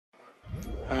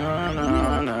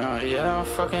yeah, I'm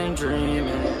fucking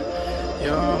dreaming.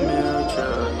 You're a meal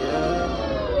drug,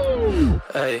 yeah.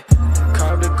 Hey,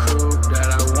 cop the coupe that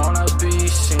I wanna be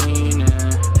seen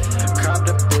in. Cop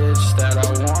the bitch that I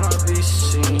wanna be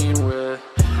seen with.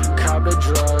 Cop the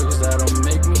drugs that'll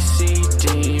make me see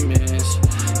demons.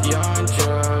 Young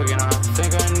drug and I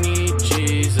think I need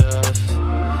Jesus.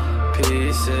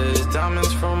 Pieces,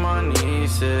 diamonds from my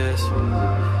nieces.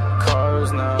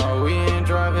 Cars now, we ain't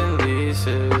driving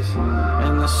leases.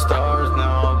 In the stars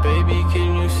now, baby, can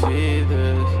you see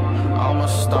this? I'm a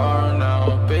star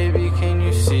now, baby, can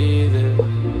you see this?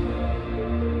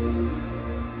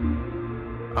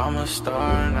 I'm a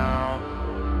star now.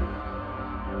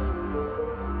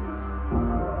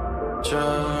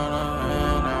 Jug on a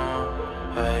man now,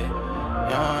 hey.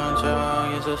 Young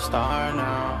Jug is a star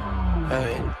now,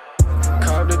 hey.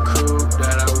 Cop the coupe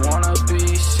that I wanna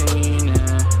be seen